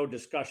there's no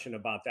discussion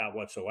about that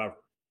whatsoever.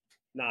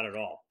 Not at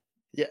all.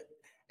 Yeah.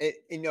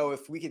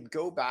 If we could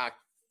go back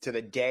to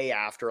the day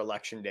after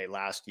Election Day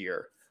last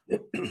year,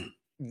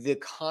 the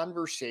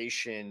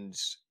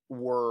conversations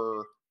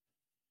were,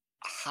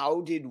 how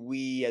did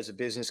we as a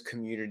business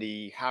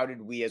community, how did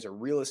we as a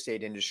real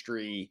estate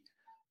industry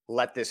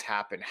let this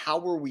happen? How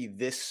were we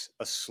this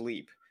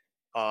asleep?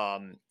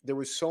 There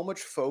was so much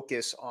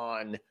focus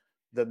on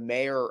the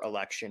mayor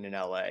election in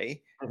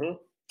LA. Mm-hmm.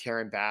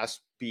 Karen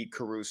Bass beat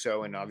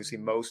Caruso, and obviously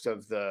most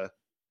of the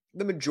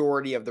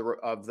majority of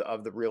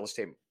the real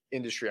estate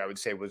industry, I would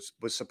say, was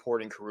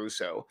supporting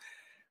Caruso.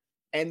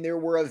 And there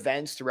were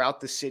events throughout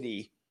the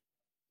city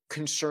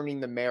concerning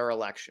the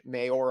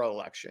mayoral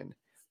election.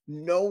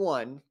 No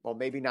one, well,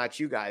 maybe not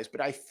you guys,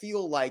 but I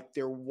feel like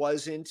there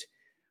wasn't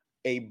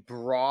a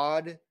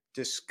broad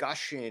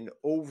discussion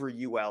over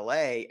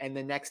ULA. And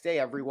the next day,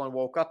 everyone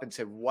woke up and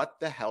said, what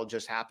the hell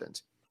just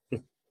happened?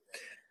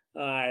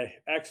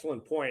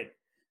 Excellent point.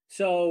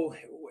 So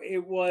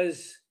it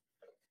was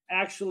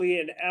actually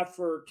an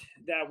effort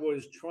that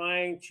was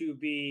trying to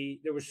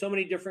be, there were so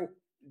many different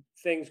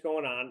things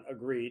going on.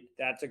 Agreed.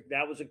 That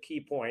was a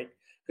key point,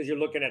 because you're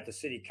looking at the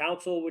city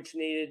council, which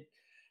needed,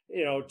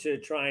 to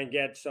try and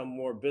get some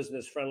more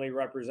business friendly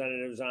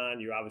representatives on.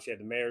 You obviously had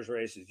the mayor's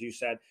race, as you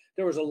said.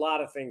 There was a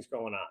lot of things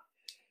going on.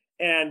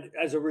 And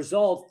as a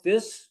result,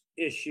 this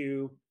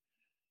issue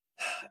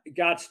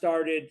got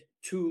started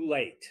too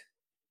late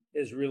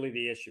is really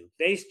the issue.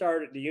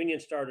 The union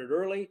started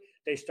early.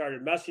 They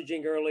started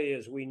messaging early,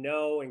 as we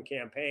know in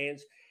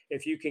campaigns.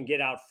 If you can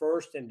get out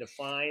first and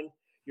define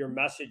your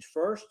message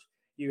first,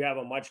 you have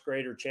a much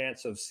greater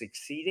chance of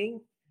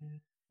succeeding,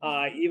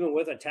 even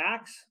with a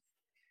tax.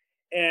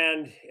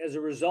 And as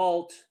a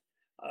result,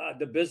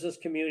 the business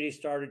community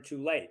started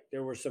too late.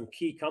 There were some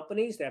key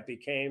companies that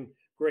became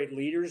great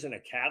leaders and a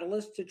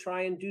catalyst to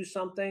try and do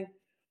something,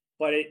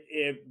 but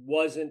it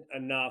wasn't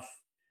enough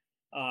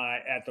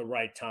at the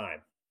right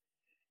time.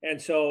 And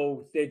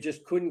so they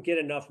just couldn't get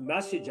enough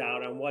message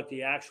out on what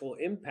the actual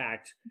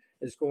impact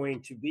is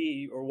going to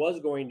be, or was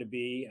going to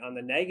be, on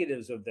the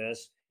negatives of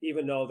this,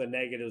 even though the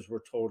negatives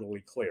were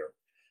totally clear.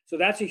 So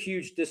that's a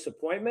huge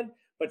disappointment,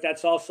 but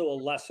that's also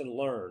a lesson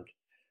learned,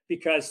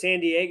 because San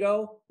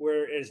Diego,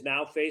 is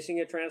now facing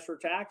a transfer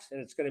tax,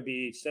 and it's going to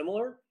be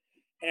similar.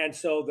 And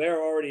so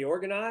they're already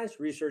organized.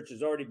 Research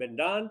has already been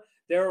done.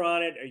 They're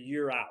on it a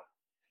year out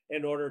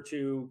in order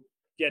to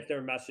get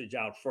their message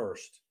out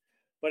first.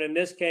 But in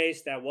this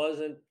case, that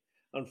wasn't,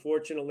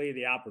 unfortunately,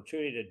 the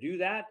opportunity to do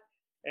that.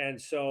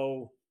 And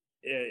so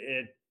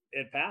it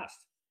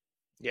passed.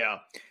 Yeah.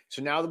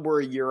 So now that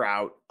we're a year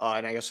out,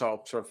 and I guess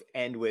I'll sort of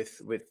end with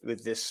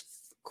this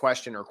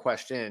question or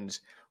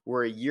questions.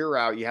 We're a year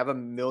out. You have 1.4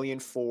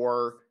 million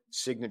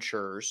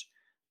signatures.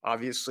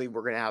 Obviously,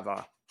 we're going to have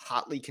a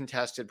hotly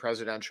contested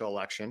presidential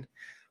election.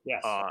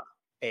 Yes.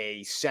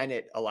 A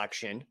Senate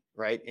election,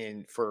 right,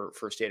 for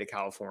state of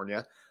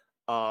California.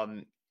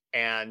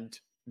 and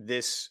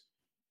this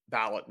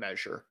ballot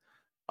measure.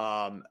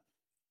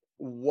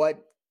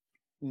 What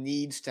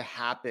needs to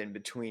happen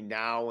between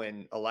now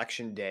and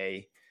election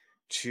day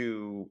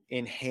to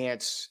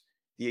enhance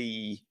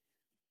the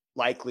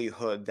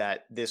likelihood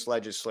that this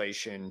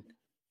legislation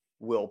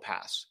will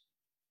pass?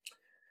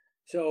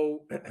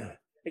 So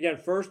again,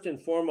 first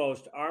and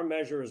foremost, our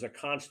measure is a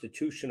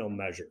constitutional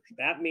measure.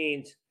 That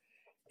means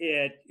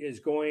it is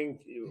going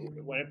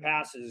to, when it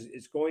passes,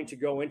 it's going to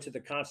go into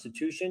the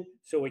Constitution.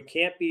 So it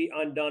can't be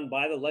undone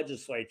by the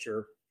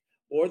legislature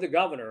or the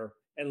governor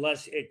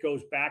unless it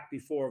goes back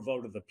before a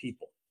vote of the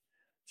people.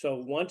 So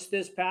once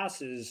this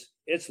passes,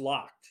 it's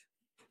locked,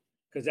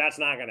 because that's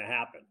not going to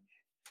happen.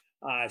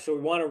 So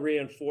we want to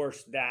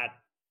reinforce that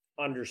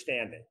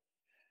understanding.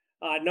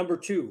 Number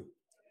two,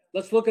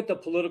 let's look at the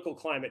political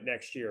climate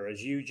next year,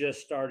 as you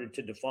just started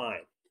to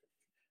define.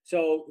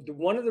 So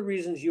one of the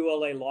reasons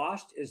ULA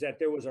lost is that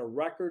there was a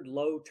record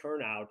low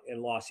turnout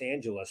in Los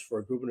Angeles for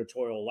a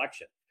gubernatorial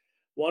election.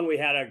 One, we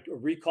had a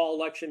recall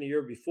election the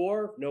year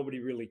before. Nobody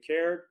really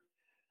cared.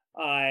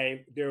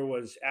 There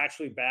was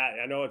actually bad.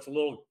 I know it's a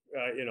little,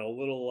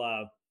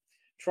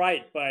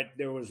 trite, but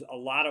there was a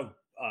lot of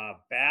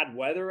bad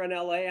weather in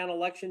LA on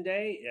election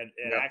day.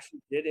 It actually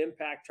did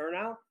impact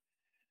turnout.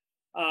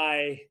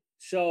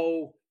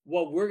 So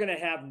what we're going to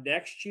have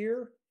next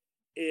year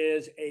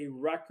is a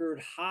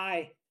record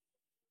high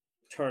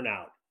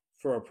turnout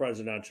for a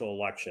presidential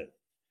election.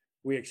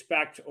 We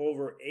expect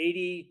over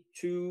 82%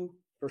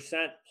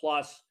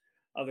 plus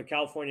of the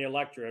California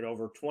electorate,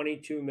 over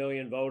 22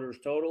 million voters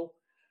total.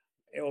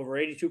 Over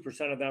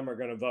 82% of them are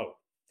going to vote.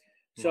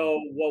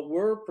 So what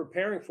we're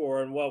preparing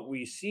for and what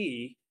we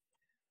see,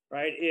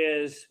 right,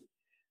 is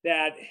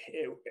that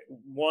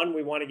one,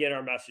 we want to get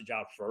our message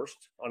out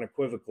first,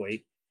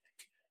 unequivocally.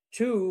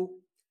 Two,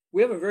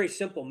 we have a very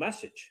simple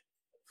message.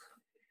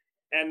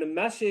 And the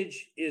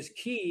message is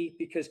key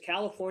because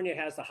California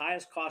has the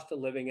highest cost of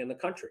living in the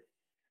country.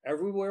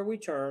 Everywhere we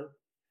turn,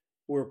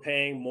 we're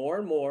paying more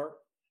and more.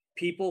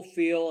 People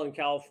feel in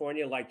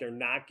California like they're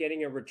not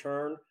getting a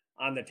return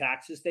on the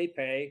taxes they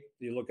pay.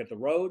 You look at the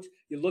roads,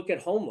 you look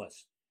at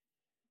homeless.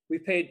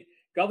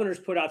 Governors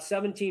put out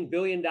 $17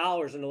 billion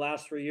in the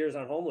last 3 years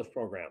on homeless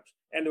programs.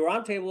 And the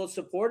Roundtable has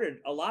supported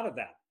a lot of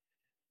that.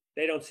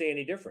 They don't see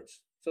any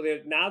difference. So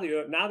now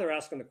they're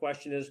asking the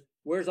question is,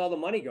 where's all the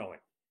money going?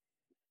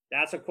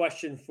 That's a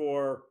question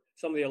for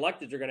some of the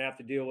electeds are going to have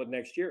to deal with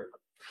next year.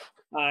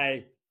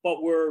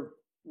 But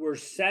we're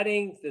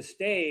setting the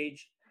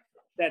stage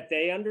that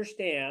they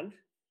understand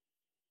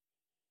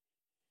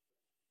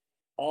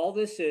all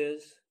this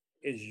is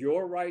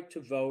your right to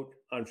vote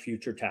on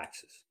future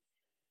taxes.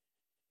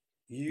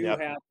 You have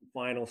the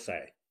final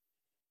say,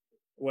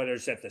 whether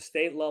it's at the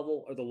state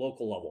level or the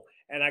local level.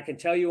 And I can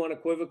tell you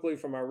unequivocally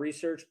from our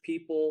research,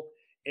 people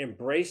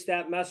embrace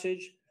that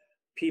message.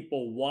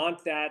 People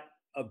want that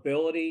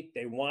ability.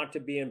 They want to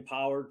be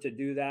empowered to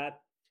do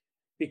that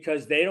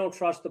because they don't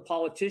trust the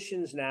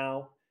politicians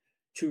now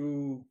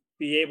to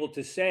be able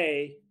to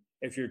say,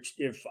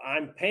 if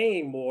I'm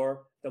paying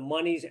more, the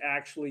money's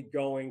actually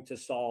going to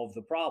solve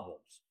the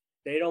problems.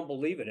 They don't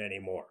believe it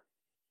anymore.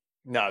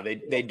 No,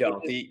 they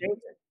don't.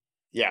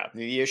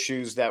 The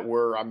issues that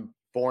I'm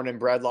born and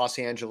bred Los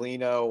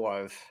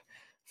Angelino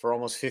for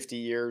almost 50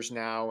 years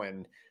now,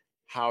 and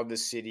how the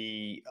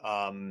city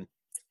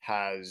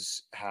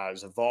has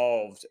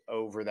evolved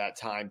over that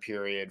time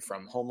period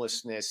from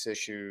homelessness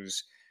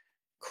issues,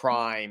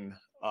 crime,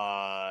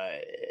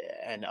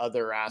 and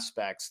other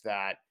aspects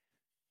that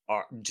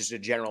are just a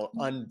general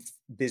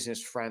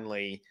unbusiness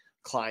friendly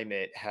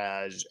climate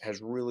has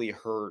really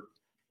hurt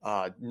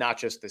not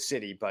just the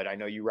city, but I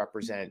know you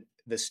represent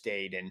the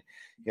state and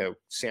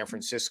San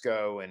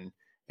Francisco and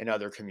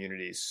other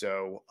communities.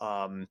 So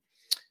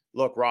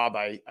look, Rob,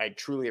 I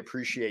truly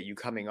appreciate you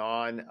coming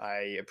on.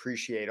 I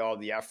appreciate all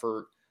the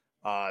effort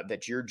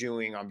that you're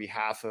doing on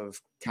behalf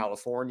of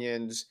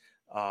Californians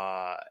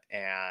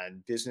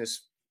and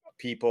business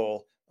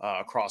people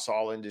across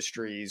all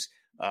industries.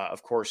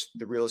 Of course,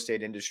 the real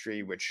estate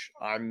industry, which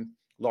I'm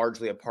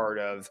largely a part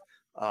of,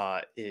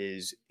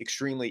 is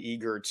extremely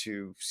eager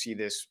to see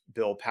this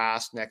bill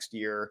passed next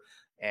year.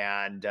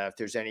 And if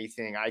there's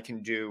anything I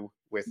can do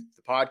with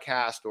the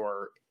podcast,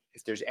 or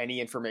if there's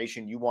any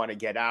information you want to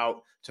get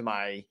out to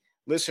my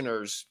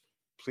listeners,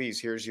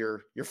 please, here's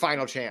your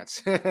final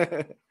chance.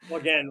 Well,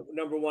 again,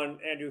 number one,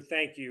 Andrew,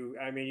 thank you.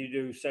 I mean, you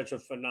do such a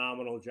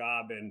phenomenal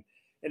job in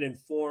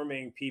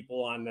informing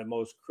people on the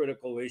most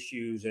critical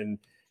issues, and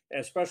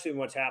especially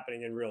what's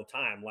happening in real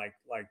time, like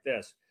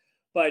this.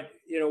 But,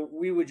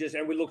 we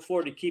look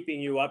forward to keeping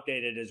you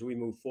updated as we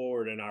move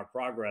forward in our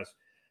progress.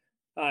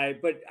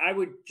 But I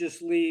would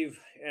just leave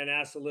and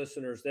ask the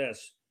listeners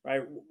this,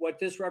 right? What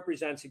this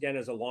represents, again,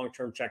 is a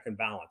long-term check and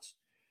balance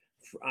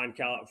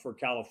for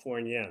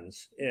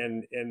Californians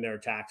in their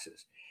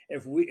taxes.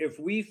 If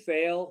we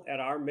fail at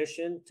our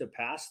mission to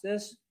pass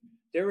this,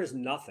 there is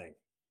nothing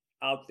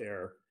out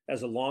there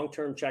as a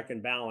long-term check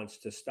and balance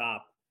to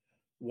stop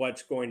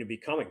what's going to be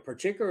coming,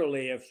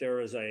 particularly if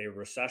there is a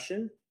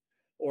recession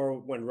or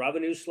when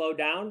revenues slow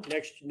down,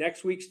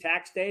 next week's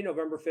tax day,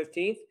 November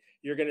 15th,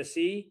 you're going to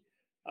see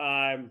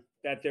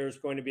that there's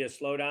going to be a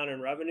slowdown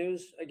in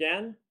revenues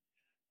again.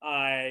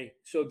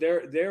 So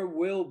there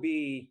will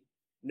be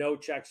no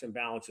checks and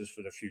balances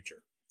for the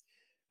future.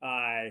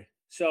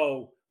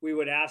 So we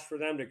would ask for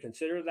them to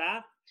consider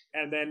that.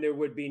 And then there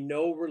would be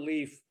no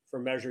relief for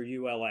Measure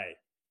ULA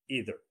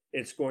either.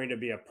 It's going to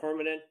be a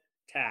permanent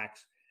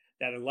tax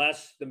that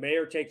unless the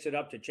mayor takes it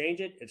up to change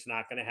it, it's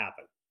not going to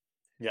happen.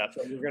 Yeah.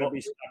 So you're going to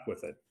be stuck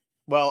with it.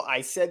 Well,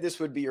 I said this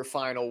would be your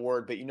final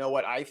word, but you know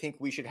what? I think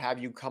we should have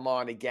you come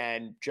on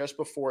again just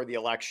before the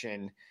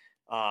election,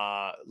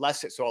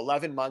 so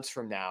 11 months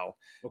from now,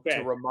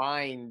 to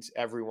remind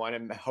everyone,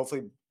 and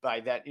hopefully by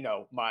that,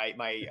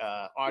 my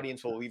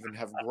audience will even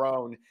have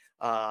grown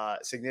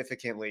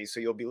significantly. So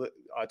you'll be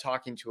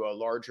talking to a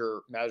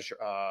larger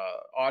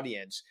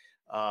audience.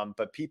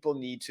 But people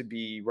need to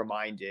be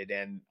reminded,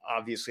 and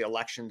obviously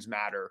elections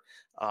matter,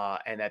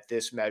 and that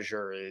this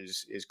measure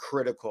is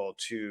critical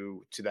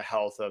to the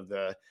health of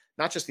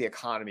not just the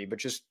economy, but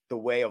just the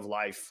way of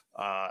life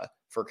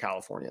for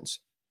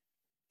Californians.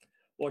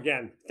 Well,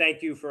 again,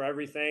 thank you for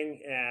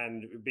everything,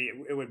 and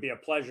it would be a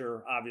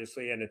pleasure,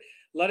 obviously, and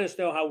let us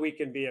know how we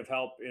can be of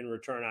help in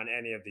return on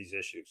any of these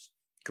issues.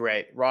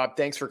 Great. Rob,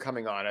 thanks for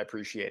coming on. I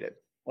appreciate it.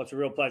 Well, it's a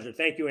real pleasure.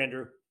 Thank you,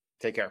 Andrew.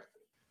 Take care.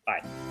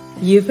 Bye.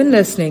 You've been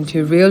listening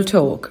to Real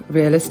Talk,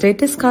 Real Estate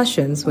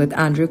Discussions with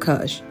Andrew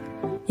Kirsch.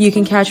 You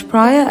can catch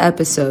prior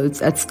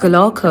episodes at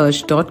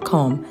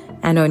scholarkirsch.com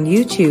and on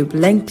YouTube,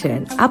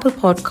 LinkedIn, Apple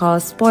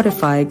Podcasts,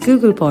 Spotify,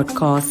 Google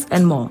Podcasts,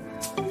 and more.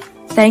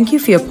 Thank you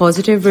for your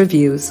positive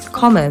reviews,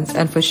 comments,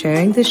 and for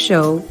sharing the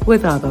show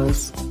with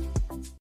others.